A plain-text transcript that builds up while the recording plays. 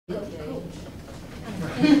All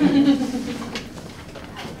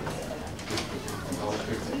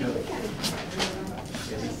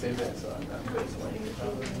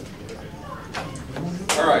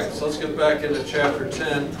right, so let's get back into chapter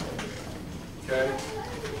 10, okay?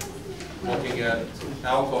 Looking at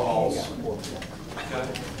alcohols, okay?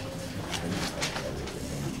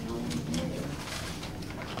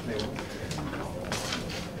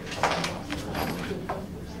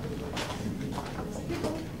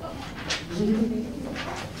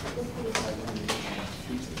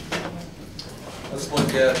 Let's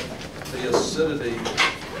look at the acidity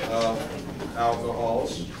of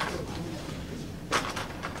alcohols.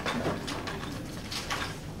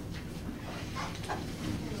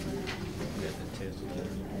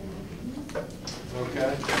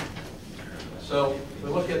 Okay, so we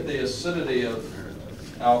look at the acidity of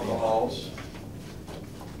alcohols,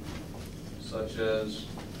 such as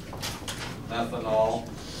methanol.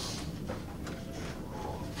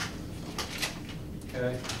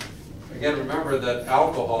 Okay, again, remember that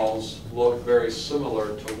alcohols look very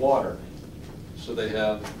similar to water, so they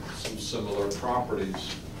have some similar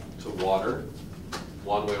properties to water.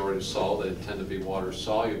 One we already saw, they tend to be water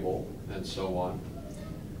soluble, and so on.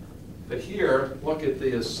 But here, look at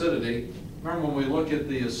the acidity. Remember, when we look at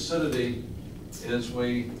the acidity, is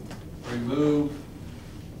we remove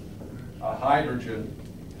a hydrogen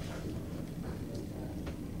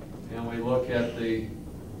and we look at the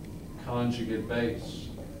conjugate base.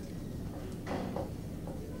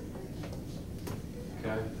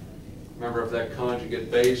 Okay? Remember, if that conjugate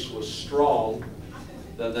base was strong,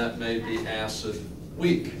 then that made the acid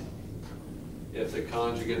weak. If the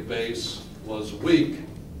conjugate base was weak,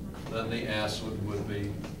 then the acid would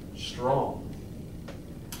be strong.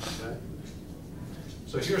 Okay?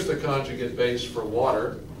 So here's the conjugate base for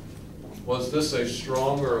water. Was this a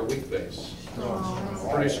strong or a weak base?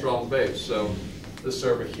 Pretty strong base. So this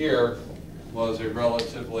over here was a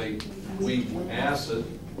relatively weak acid.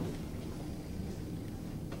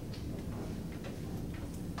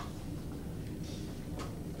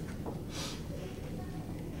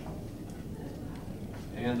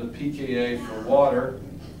 And the pKa for water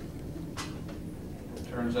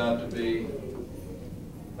turns out to be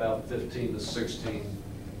about 15 to 16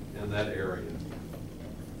 in that area.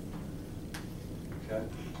 Okay?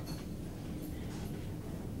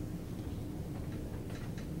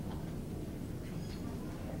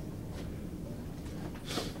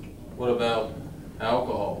 What about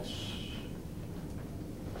alcohols?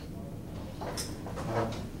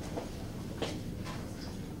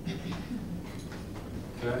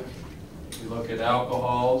 Okay? You look at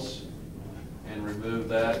alcohols and remove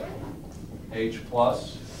that H+.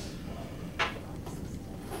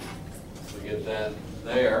 We get that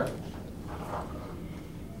there.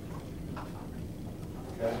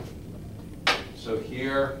 Okay? So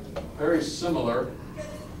here, very similar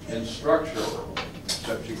in structure,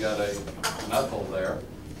 except you got a methyl there.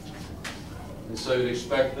 And so you'd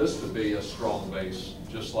expect this to be a strong base,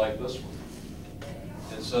 just like this one.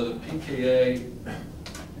 And so the pKa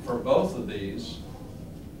for both of these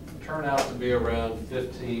turn out to be around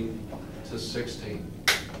 15 to 16.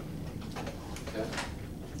 Okay?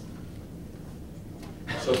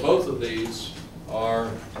 So both of these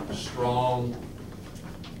are strong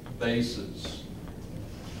bases.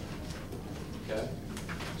 Okay?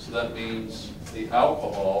 So that means the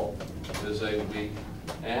alcohol is a weak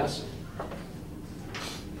acid.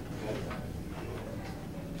 Okay?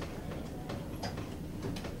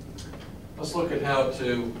 Let's look at how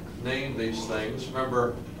to name these things.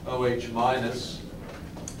 Remember OH minus,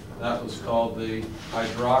 that was called the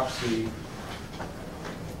hydroxy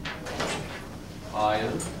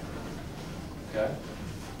ion. Okay?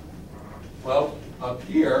 Well, up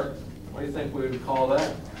here, what do you think we would call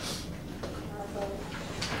that?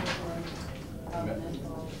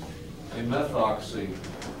 A methoxy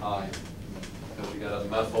ion. Because you got a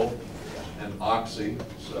methyl and oxy,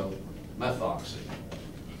 so methoxy.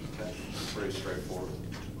 Okay? Pretty straightforward.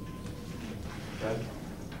 Okay?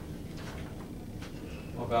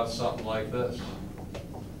 What about something like this?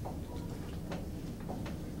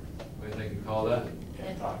 What do you think you call that?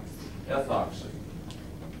 Ethoxy.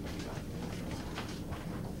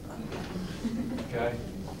 Okay?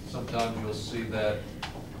 Sometimes you'll see that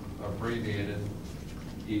abbreviated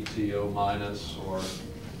ETO minus, or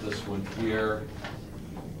this one here,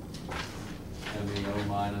 MEO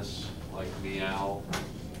minus, like meow.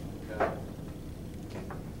 Okay?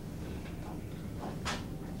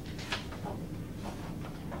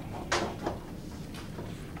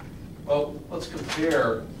 Well, let's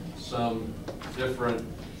compare some different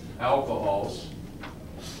alcohols.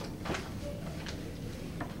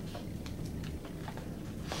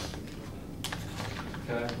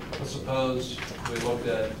 Okay, let's suppose we looked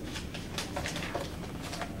at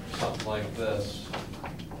something like this.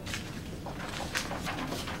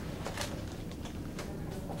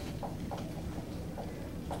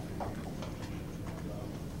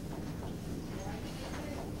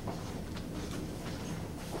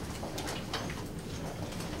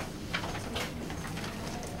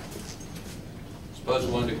 Suppose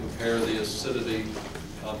we wanted to compare the acidity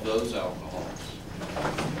of those alcohols.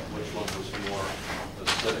 Which one was more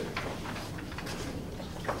acidic?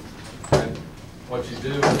 Okay. What you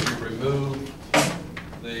do is you remove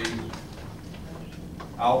the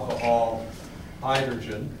alcohol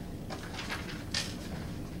hydrogen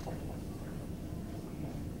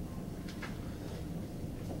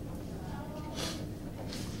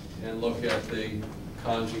and look at the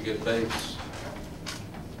conjugate base.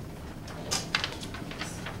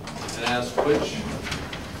 And ask which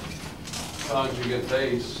conjugate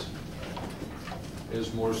base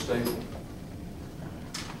is more stable.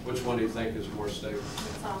 Which one do you think is more stable?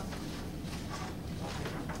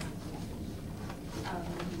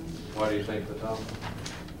 Why do you think the top?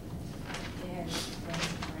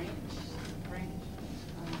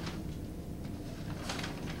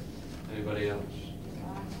 Anybody else?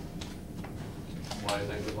 Why do you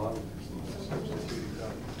think the bottom?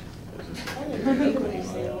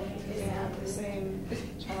 The same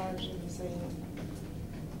charge and the same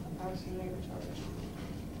positive negative charge.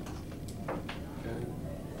 Okay.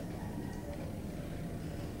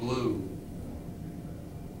 Blue.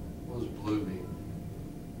 What does blue mean?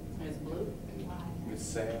 It's blue. It's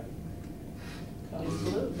sad. It's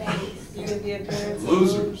blue. You get the appearance of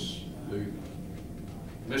Losers.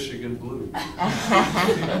 Michigan blue. We're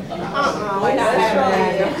not having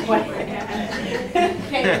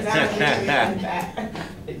that.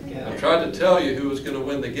 I tried to tell you who was going to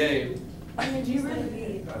win the game, Did you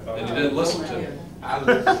really? and you didn't listen to me.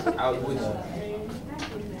 I was with you.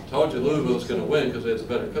 Told you Louisville was going to win because they had the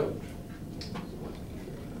better coach.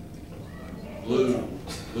 Blue,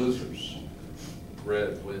 losers.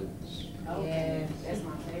 Red wins. Yeah, that's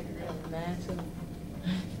my favorite. Mine too.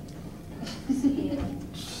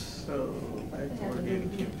 So, back to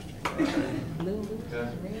organic chemistry.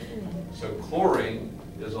 Okay. So chlorine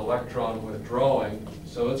is electron withdrawing,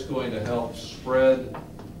 so it's going to help spread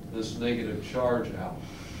this negative charge out.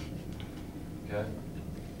 Okay?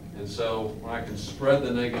 And so when I can spread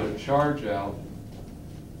the negative charge out,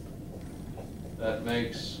 that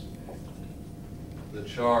makes the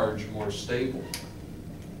charge more stable.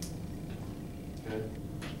 Okay?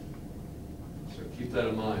 So keep that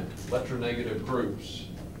in mind. Electronegative groups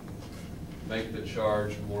make the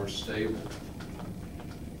charge more stable.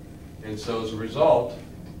 And so as a result,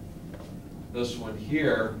 this one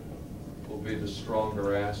here will be the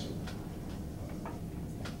stronger acid.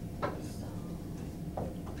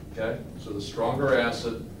 Okay, so the stronger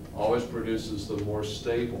acid always produces the more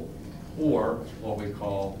stable, or what we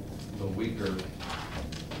call the weaker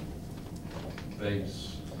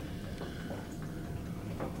base.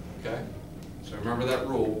 Okay, so remember that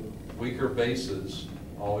rule, weaker bases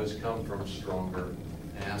always come from stronger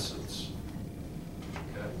acids.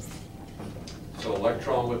 Okay, so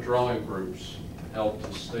electron withdrawing groups help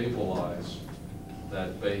to stabilize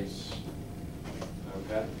that base.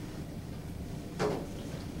 Okay?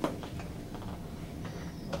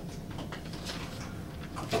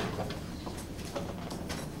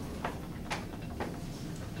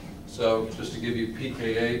 So just to give you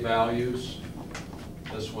pKa values,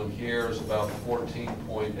 this one here is about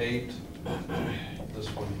 14.8. This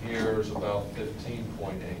one here is about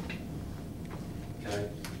 15.8. Okay?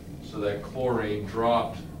 So that chlorine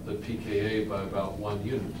dropped the pKa by about 1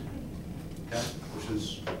 unit. Okay? Which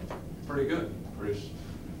is pretty good. Pretty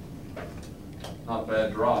not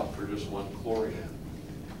bad drop for just one chlorine atom.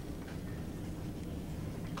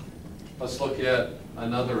 Let's look at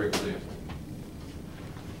another example.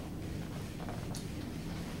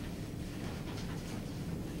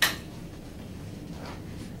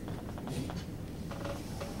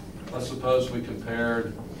 Let's suppose we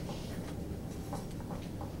compared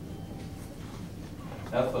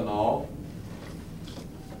ethanol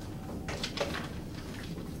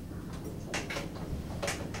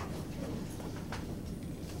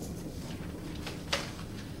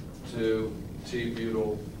to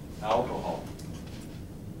T-butyl alcohol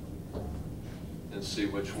and see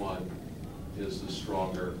which one is the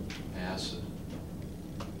stronger acid.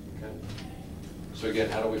 Okay? So again,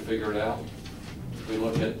 how do we figure it out? We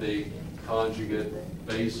look at the conjugate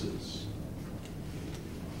bases.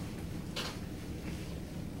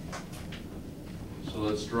 So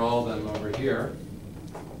let's draw them over here.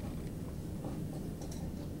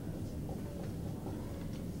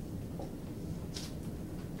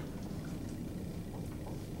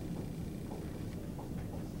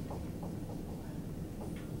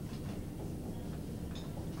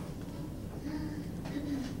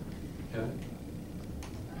 Okay?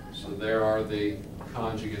 So there are the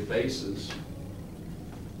conjugate bases.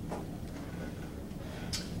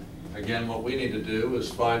 Again, what we need to do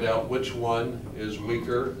is find out which one is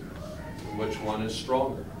weaker and which one is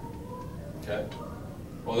stronger. Okay?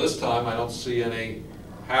 Well, this time I don't see any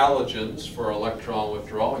halogens for electron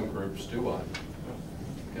withdrawing groups, do I?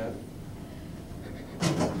 Okay?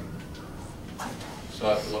 So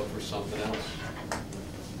I have to look for something else.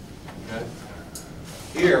 Okay?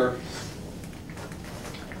 Here,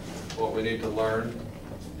 what we need to learn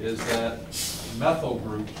is that methyl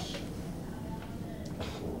groups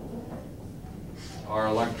are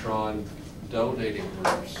electron donating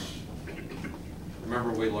groups.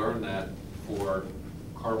 Remember, we learned that for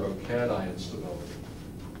carbocation stability.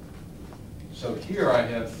 So here I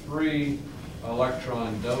have 3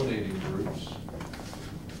 electron donating groups.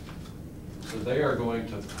 So they are going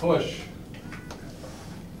to push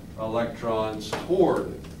electrons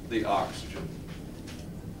toward the oxygen.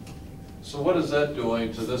 So what is that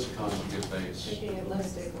doing to this conjugate base? Making it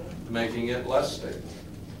less stable. Making it less stable.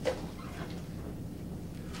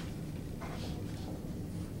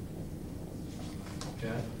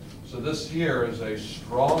 Okay, so this here is a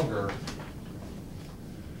stronger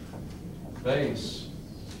base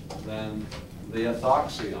than the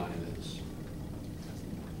ethoxy ion is.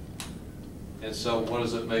 And so what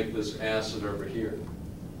does it make this acid over here?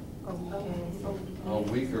 A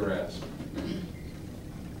weaker acid.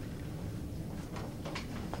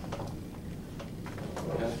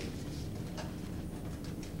 Okay.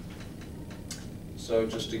 So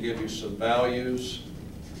just to give you some values,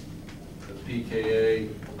 the pKa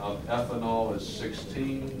of ethanol is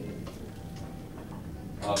 16.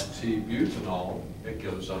 Of T-butanol, it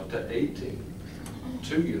goes up to 18,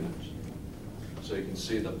 2 units. So you can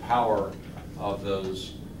see the power of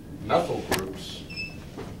those methyl groups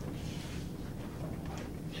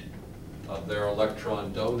of their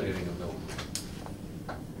electron donating ability.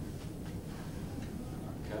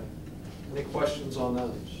 Okay? Any questions on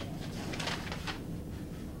those?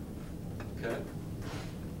 Okay?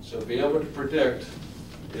 So be able to predict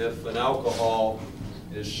if an alcohol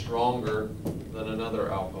is stronger than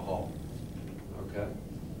another alcohol. Okay?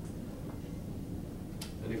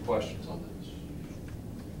 Any questions on this?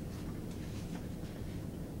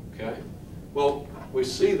 Okay? Well, we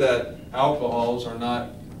see that alcohols are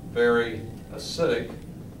not very acidic,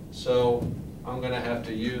 so I'm going to have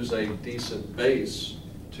to use a decent base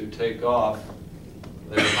to take off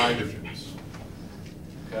their hydrogens.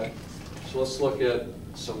 Okay? So let's look at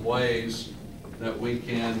some ways that we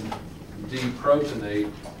can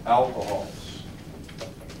deprotonate alcohols.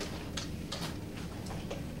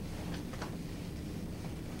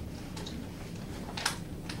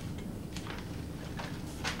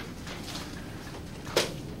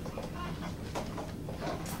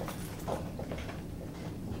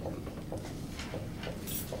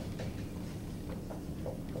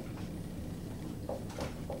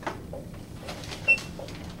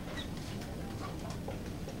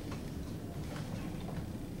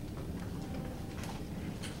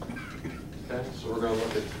 Okay, so we're going to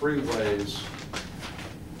look at 3 ways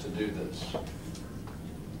to do this.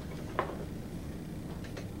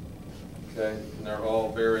 Okay, and they're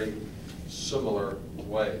all very similar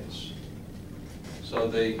ways. So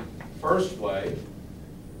the first way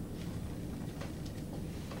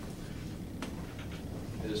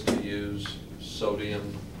is to use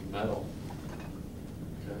sodium metal.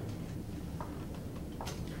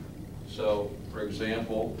 Okay. So, for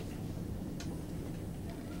example,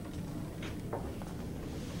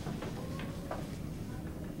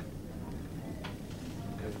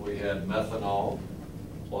 if we had methanol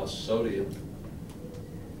plus sodium,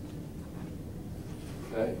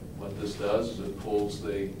 okay, what this does is it pulls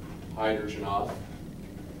the hydrogen off.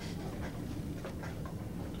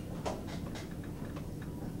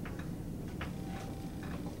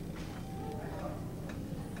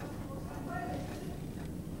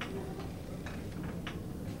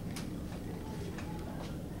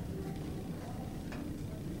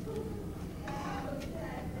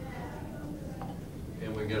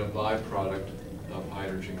 And we get a byproduct of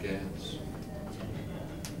hydrogen gas.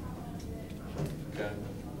 Okay?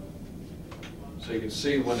 So you can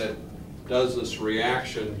see when it does this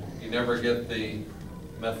reaction, you never get the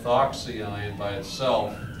methoxy ion by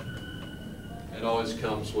itself. It always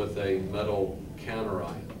comes with a metal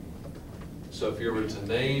counterion. So if you were to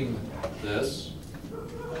name this,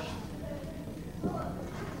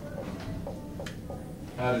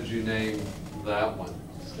 how did you name that one?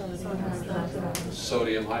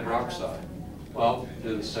 Sodium hydroxide. Well,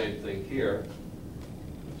 do the same thing here.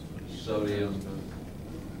 Sodium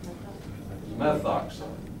methoxide.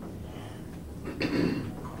 Okay.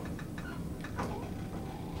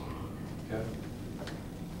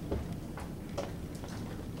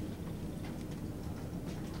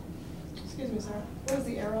 Excuse me, sir. What does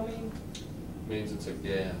the arrow mean? Means it's a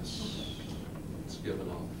gas. It's given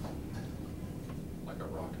off like a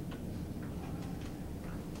rocket.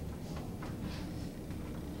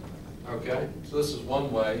 Okay, so this is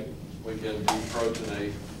one way we can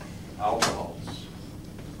deprotonate alcohols.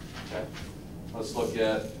 Okay, let's look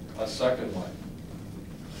at a second way.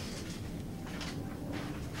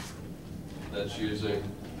 That's using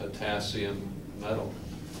potassium metal.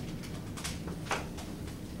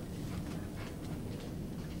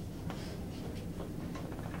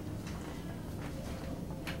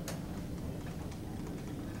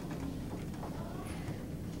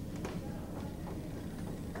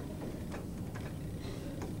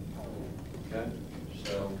 Okay,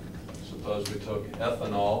 so suppose we took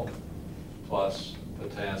ethanol plus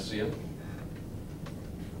potassium.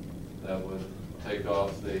 That would take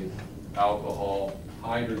off the alcohol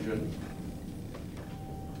hydrogen.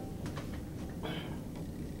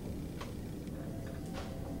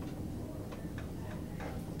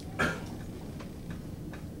 Can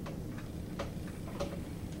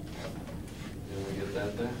we get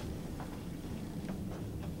that there?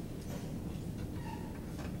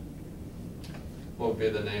 What would be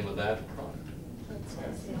the name of that product?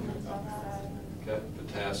 Okay,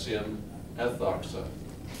 potassium ethoxide.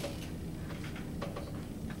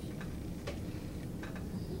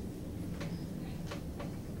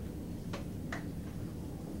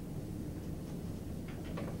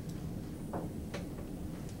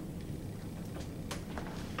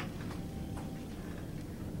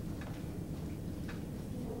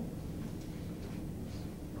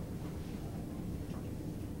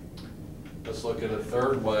 Let's look at a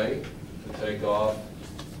third way to take off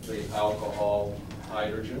the alcohol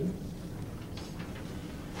hydrogen.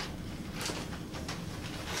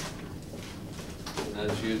 And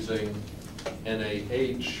that's using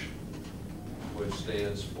NaH, which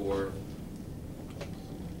stands for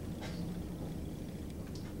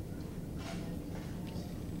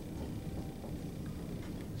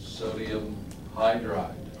sodium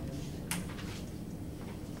hydride.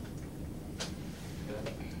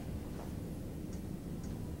 Okay.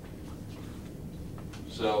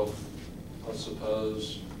 So let's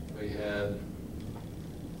suppose we had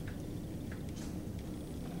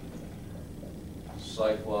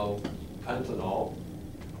cyclopentanol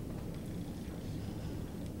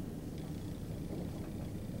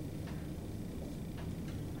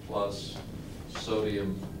plus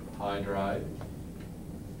sodium hydride.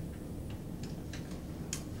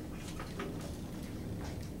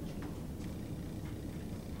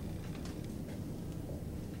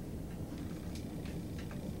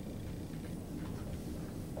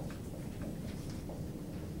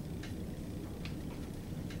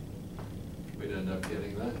 We'd end up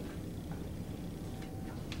getting that.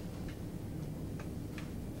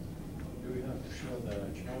 Do we have to show the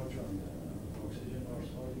charge on the oxygen or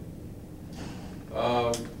sodium?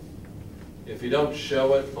 If you don't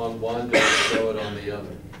show it on one, don't show it on the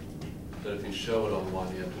other. But if you show it on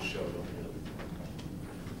one, you have to show it on the other.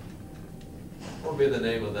 What would be the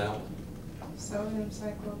name of that one? Sodium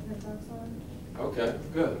cyclopentoxide? Okay,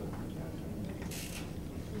 good.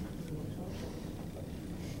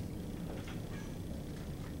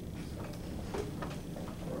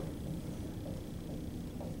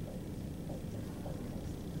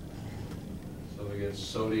 So we get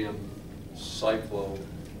sodium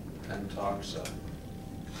cyclopentoxide.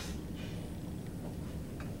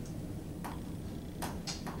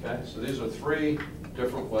 Okay, so these are three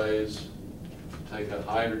different ways to take a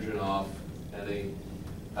hydrogen off any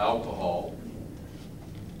alcohol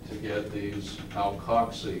to get these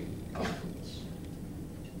alkoxy ions.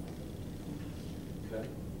 Okay?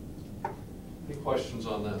 Any questions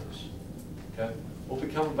on those? Okay? We'll be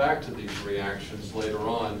coming back to these reactions later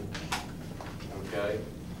on. Okay?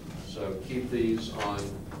 So keep these on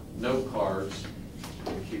note cards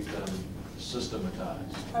and keep them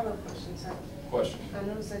systematized. I have a question, sir. Question? I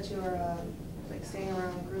noticed that you were like staying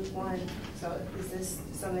around group 1. So is this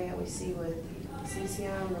something that we see with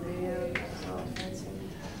cesium, rubidium, francium?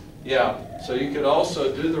 Yeah, so you could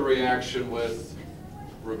also do the reaction with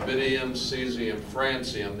rubidium, cesium,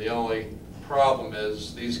 francium. The only problem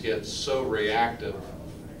is these get so reactive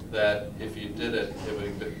that if you did it, it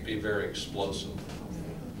would be very explosive.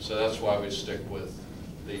 So that's why we stick with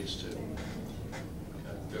these two.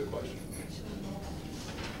 Okay, good question.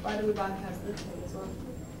 Why do we bypass lithium as well?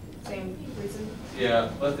 Same reason? Yeah,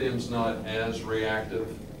 lithium's not as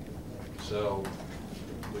reactive, so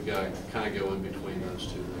we gotta kind of go in between those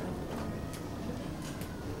two there.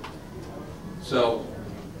 So,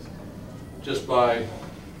 just by,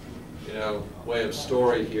 way of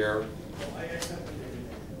story here,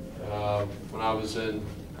 when I was in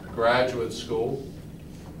graduate school,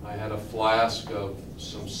 I had a flask of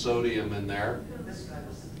some sodium in there,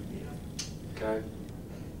 okay?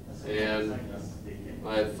 And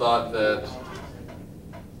I had thought that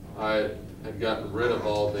I had gotten rid of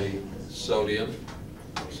all the sodium,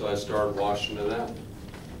 so I started washing it out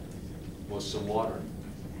with some water.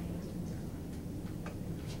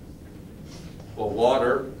 Well,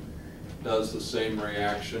 water does the same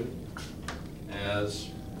reaction as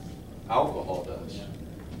alcohol does,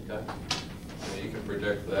 okay? And you can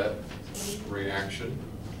predict that reaction.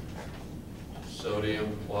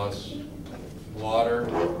 Sodium plus water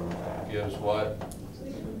gives what?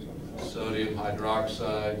 Sodium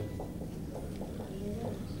hydroxide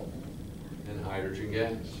and hydrogen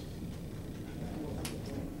gas.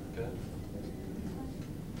 Okay?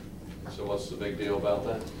 So what's the big deal about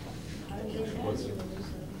that?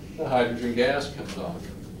 The hydrogen gas comes off.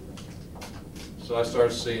 So I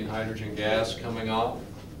started seeing hydrogen gas coming off,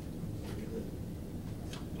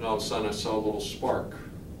 and all of a sudden I saw a little spark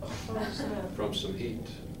from some heat.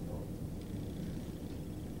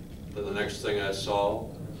 Then the next thing I saw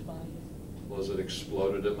was it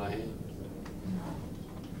exploded in my hand.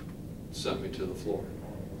 It sent me to the floor.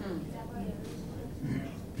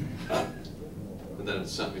 And then it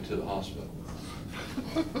sent me to the hospital.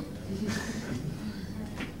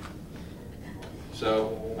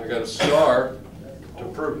 So I got a scar to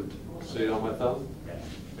prove it. See it on my thumb?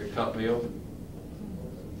 It cut me open.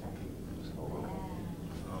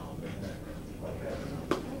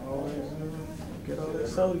 Always get all that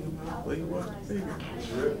sodium out, but you wasn't bigger. It's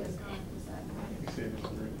real. You said it's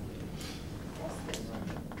real.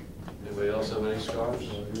 Anybody else have any scars?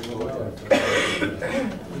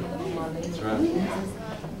 That's right.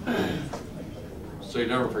 So you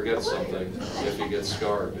never forget something if you get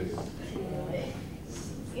scarred, do you?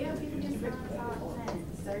 Yeah, people just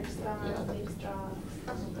search stars, big stars.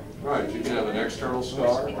 Right, you can have an external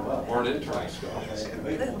scar or an internal scar.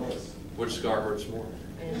 Which scar hurts more?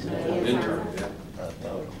 Internal, yeah. I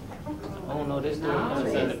don't know, this still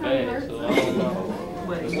comes in the bag, so I don't know.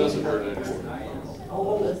 This doesn't hurt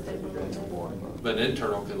anymore. But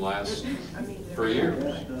internal can last for years.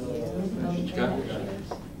 Okay?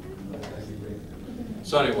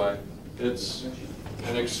 So anyway, it's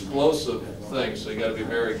an explosive thing, so you got to be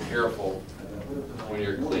very careful when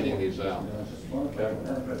you're cleaning these out. Okay?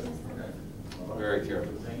 Very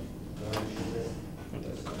careful.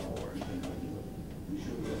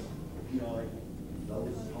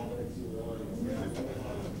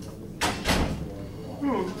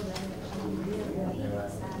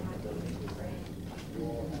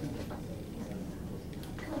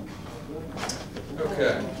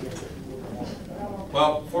 Okay.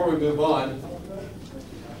 Well, before we move on,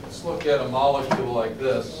 let's look at a molecule like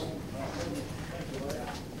this.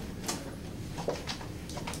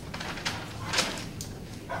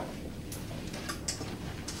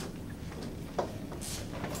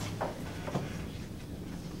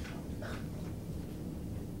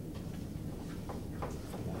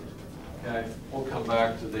 Okay, we'll come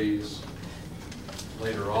back to these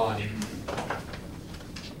later on.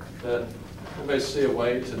 But anybody see a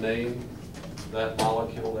way to name that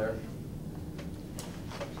molecule there?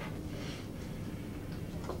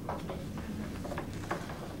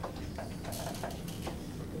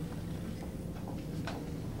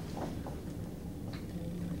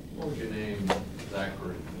 What would you name that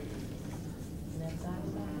group?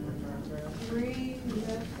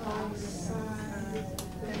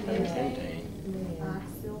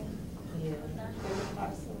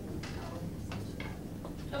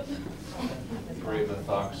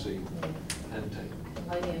 Methoxypentane.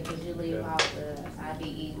 Oh, yeah, because you leave out the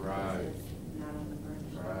IDE. Right. Not on the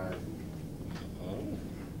front.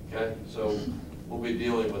 Right. Okay, so we'll be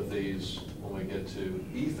dealing with these when we get to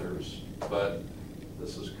ethers, but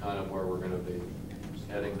this is kind of where we're going to be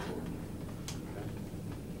heading toward.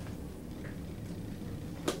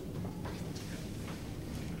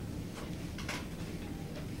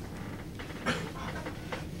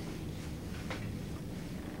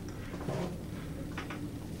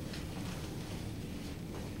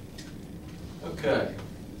 Okay,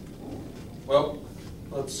 well,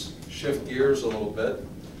 let's shift gears a little bit.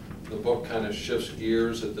 The book kind of shifts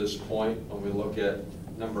gears at this point when we look at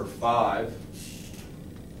number 5.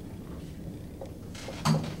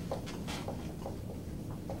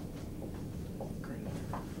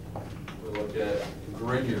 We look at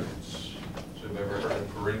Grignards. So have you ever heard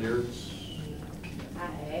of Grignards? I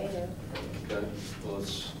have. Okay, well,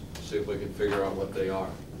 let's see if we can figure out what they are.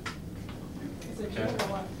 Okay.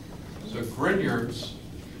 So Grignards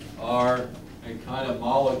are a kind of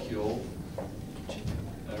molecule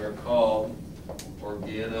that are called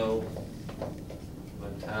organometallics.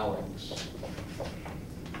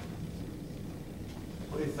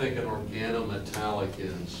 What do you think an organometallic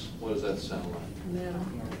is? What does that sound like?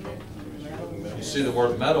 You see the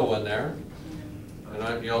word metal in there,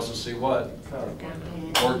 and you also see what?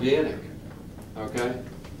 Organic. Okay?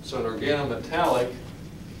 So an organometallic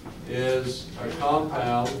is a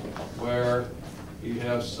compound where you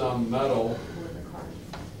have some metal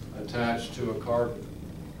attached to a carbon.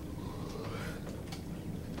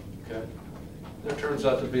 Okay? There turns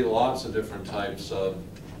out to be lots of different types of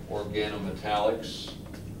organometallics.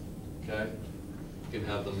 Okay? You can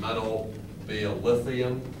have the metal be a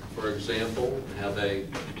lithium, for example, and have a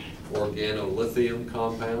organolithium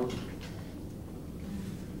compound.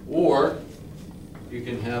 Or you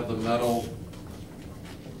can have the metal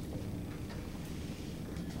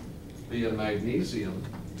be a magnesium,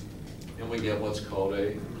 and we get what's called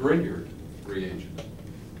a Grignard reagent.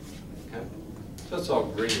 Okay? So that's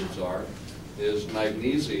all Grignards are, is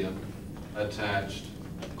magnesium attached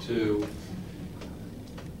to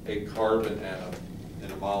a carbon atom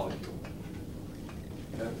in a molecule.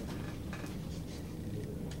 Okay?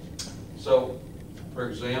 So, for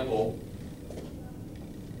example,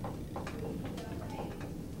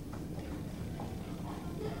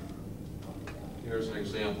 here's an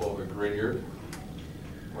example of a Grignard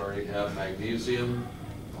where you have magnesium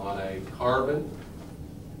on a carbon,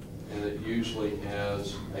 and it usually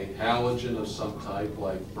has a halogen of some type,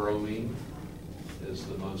 like bromine is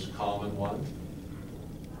the most common one.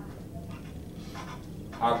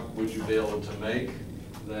 How would you be able to make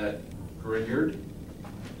that Grignard?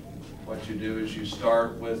 What you do is you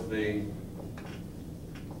start with the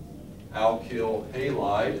alkyl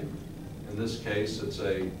halide. In this case, it's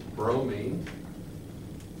a bromine.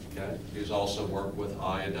 Okay. These also work with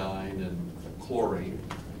iodine and chlorine,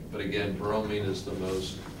 but again, bromine is the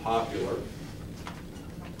most popular.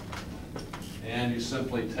 And you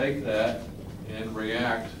simply take that and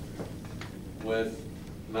react with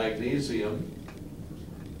magnesium.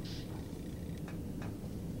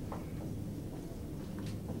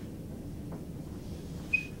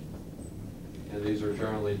 And these are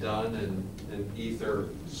generally done in an ether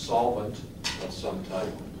solvent of some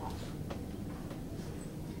type.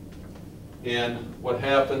 And what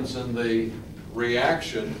happens in the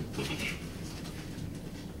reaction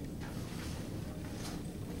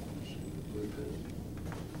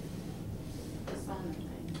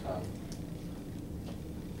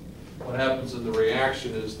what happens in the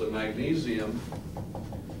reaction is the magnesium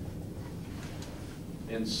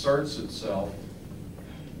inserts itself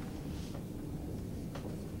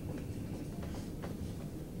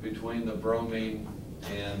between the bromine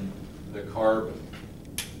and the carbon,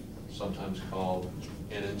 sometimes called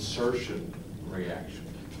an insertion reaction.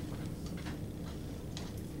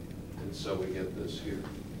 And so we get this here.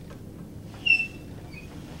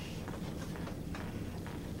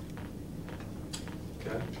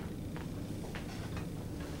 Okay.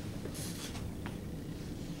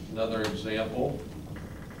 Another example.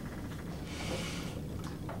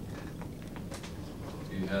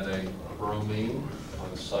 You had a bromine on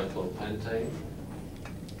a cyclopentane.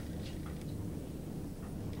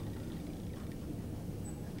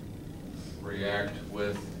 React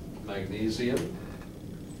with magnesium.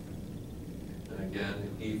 And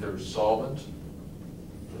again, ether solvent.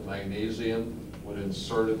 The magnesium would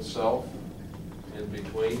insert itself in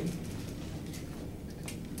between.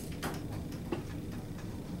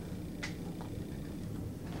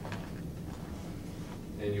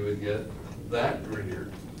 And you would get that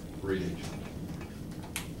Grignard reagent.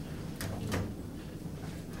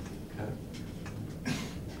 Okay.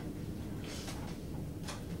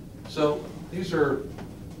 So these are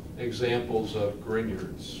examples of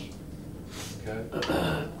Grignards. Okay.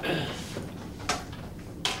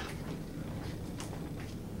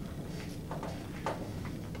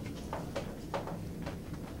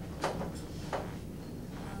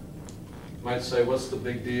 You might say, what's the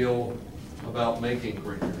big deal about making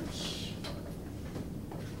Grignards?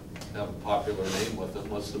 Have a popular name with them.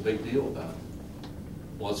 What's the big deal about it?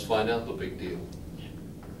 Well, let's find out the big deal.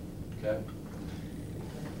 Okay.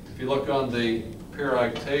 If you look on the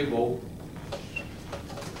periodic table,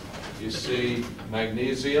 you see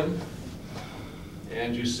magnesium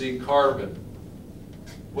and you see carbon.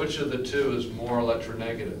 Which of the two is more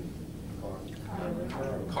electronegative?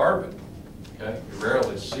 Carbon. Okay. You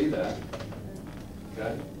rarely see that.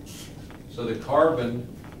 Okay. So the carbon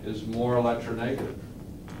is more electronegative.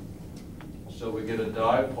 So we get a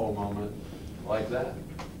dipole moment like that.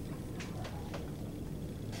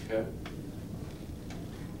 Okay?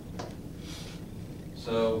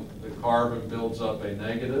 So the carbon builds up a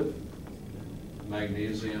negative,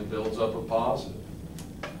 magnesium builds up a positive.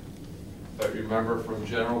 But remember from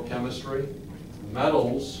general chemistry,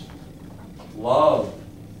 metals love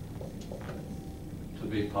to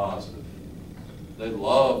be positive. They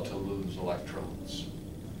love to lose electrons.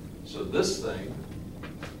 So this thing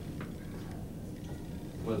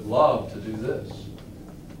would love to do this.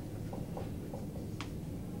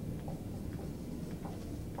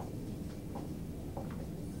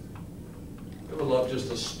 It would love just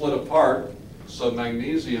to split apart so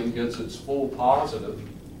magnesium gets its full positive,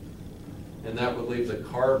 and that would leave the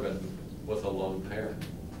carbon with a lone pair.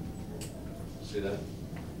 See that?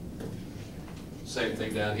 Same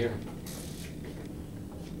thing down here.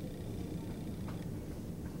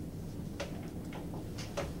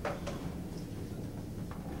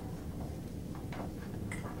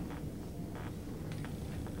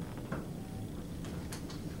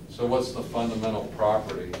 So what's the fundamental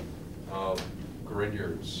property of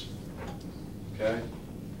Grignards? Okay?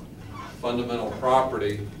 Fundamental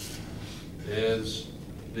property is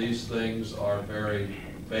these things are very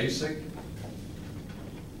basic,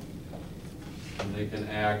 and they can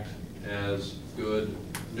act as good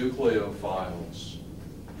nucleophiles.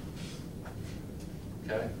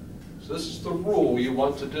 Okay? So this is the rule you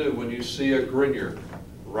want to do when you see a Grignard.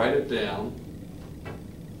 Write it down.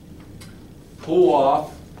 Pull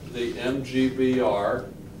off the MGBR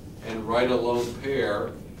and write a lone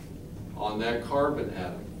pair on that carbon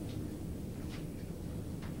atom.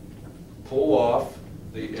 Pull off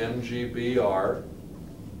the MGBR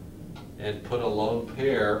and put a lone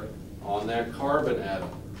pair on that carbon atom.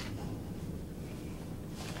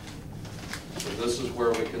 So this is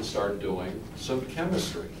where we can start doing some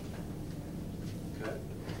chemistry. Okay.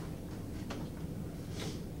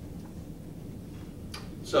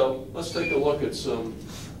 So let's take a look at some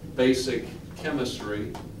basic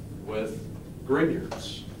chemistry with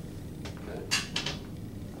Grignards. Okay.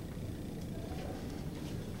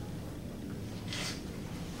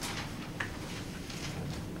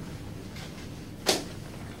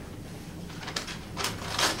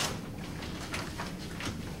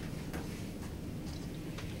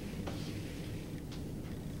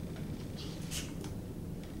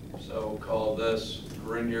 So we'll call this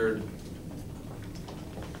Grignard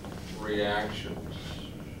reactions.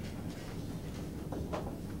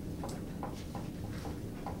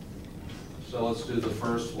 So let's do the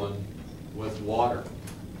first one with water.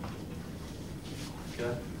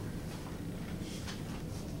 Okay?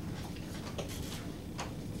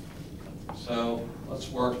 So let's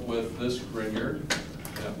work with this Grignard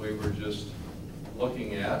that we were just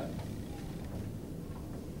looking at.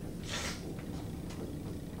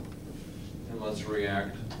 And let's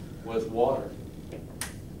react with water.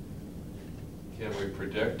 Can we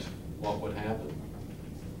predict what would happen?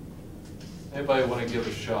 Anybody want to give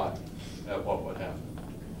a shot at what would happen?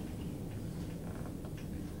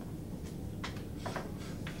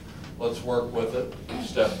 Let's work with it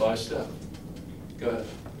step by step. Go ahead.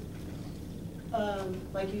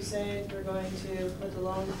 Like you said, we're going to put the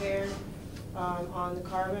lone pair on the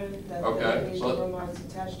carbon that Okay, the magnesium so- bromide is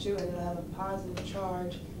attached to, and it'll have a positive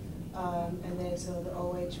charge. And then so the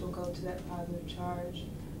OH will go to that positive charge,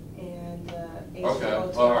 and H will Okay,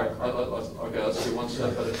 go to all the right, carbon. let's do one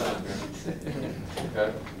step at a time here.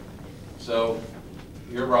 Okay, so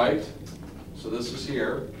you're right. So this is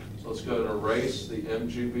here. So let's go and erase the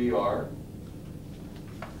MGBR.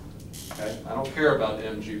 Okay, I don't care about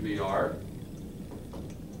MGBR.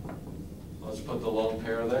 Let's put the lone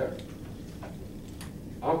pair there.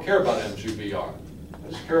 I don't care about MGBR. I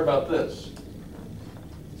just care about this.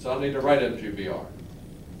 So I don't need to write MGBR,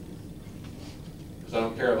 because I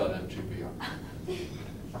don't care about MGBR.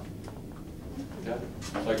 Okay?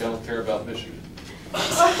 It's like I don't care about Michigan.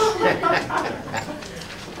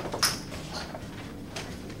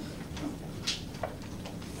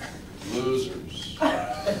 Losers.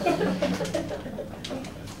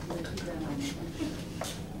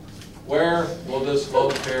 Where will this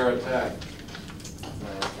lone pair attack?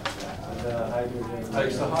 The hydrogen.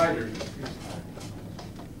 Takes the hydrogen.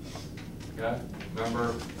 Okay?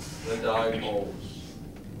 Remember the dipoles.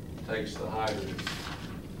 Takes the hydrogen.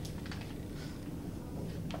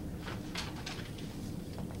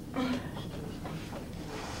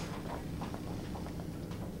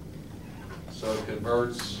 So it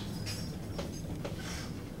converts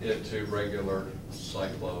it to regular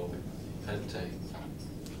cyclopentane.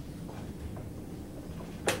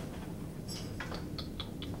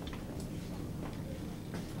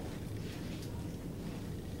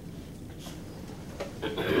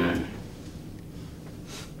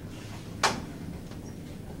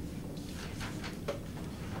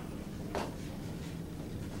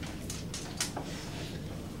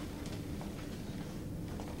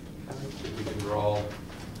 draw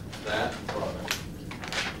that product.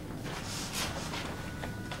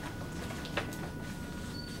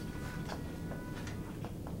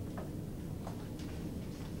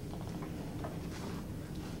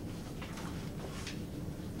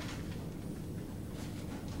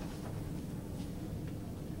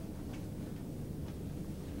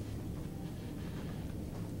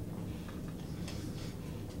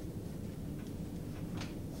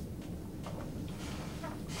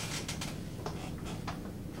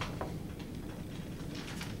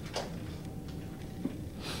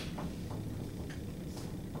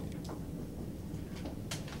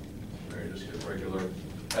 Regular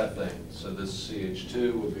ethane. So this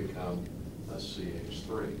CH2 would become a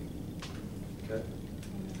CH3. Okay?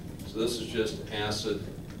 So this is just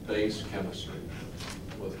acid-base chemistry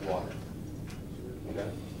with water. Okay?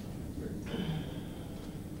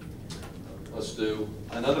 Let's do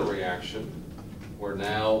another reaction where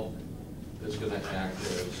now is going to act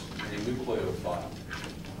as a nucleophile.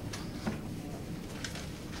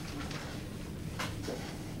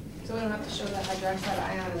 So we don't have to show the hydroxide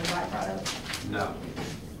ion as a byproduct? No,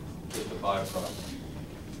 just a byproduct.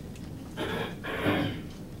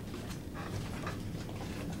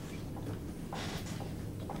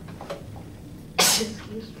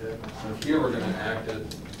 And here we're going to act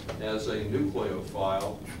it as a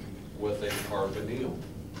nucleophile with a carbonyl.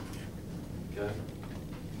 Okay?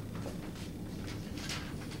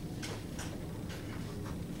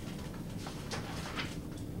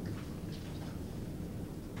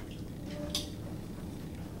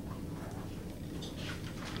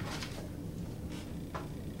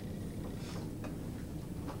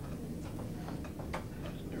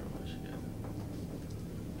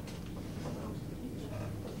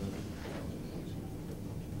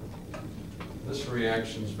 This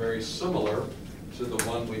reaction is very similar to the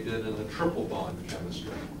one we did in the triple bond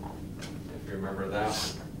chemistry. If you remember that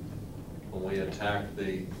one, when we attacked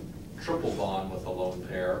the triple bond with a lone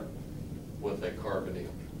pair with a carbonyl.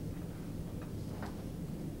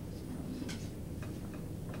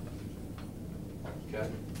 Okay,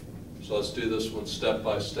 so let's do this one step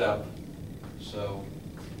by step so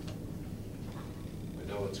we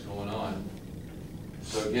know what's going on.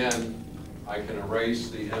 So again, I can erase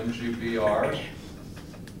the MgBr.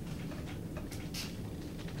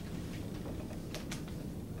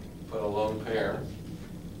 Put a lone pair.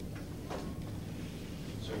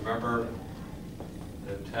 So remember,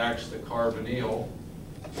 it attacks the carbonyl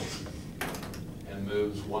and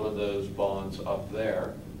moves one of those bonds up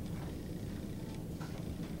there.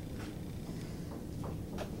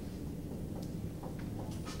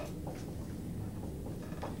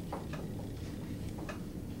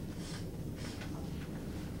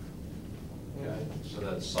 So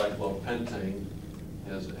that cyclopentane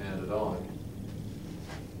is added on.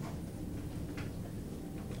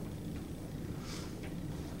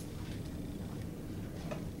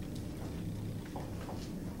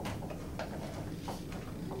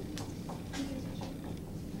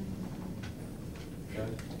 Okay.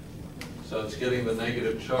 So it's getting the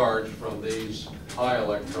negative charge from these high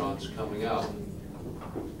electrons coming out.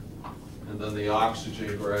 And then the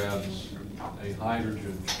oxygen grabs a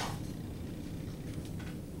hydrogen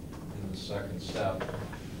in the second step.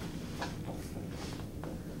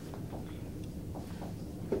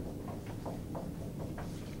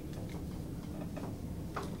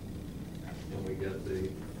 And we get the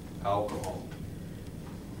alcohol.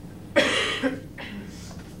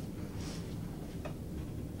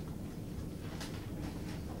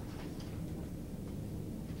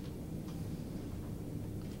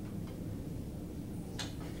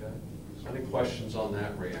 Any questions on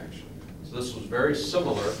that reaction? So this was very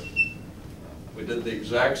similar. We did the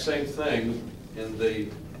exact same thing in the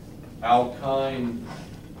alkyne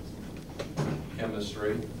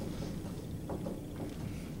chemistry.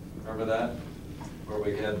 Remember that? Where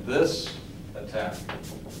we had this attack.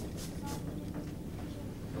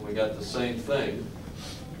 And we got the same thing,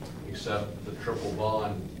 except the triple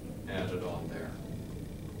bond added on there.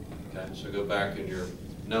 Okay, so go back in your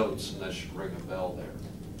notes and that should ring a bell there.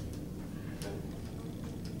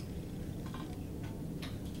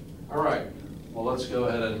 All right, well, let's go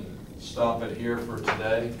ahead and stop it here for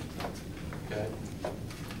today, okay?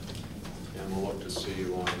 And we'll look to see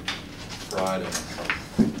you on Friday.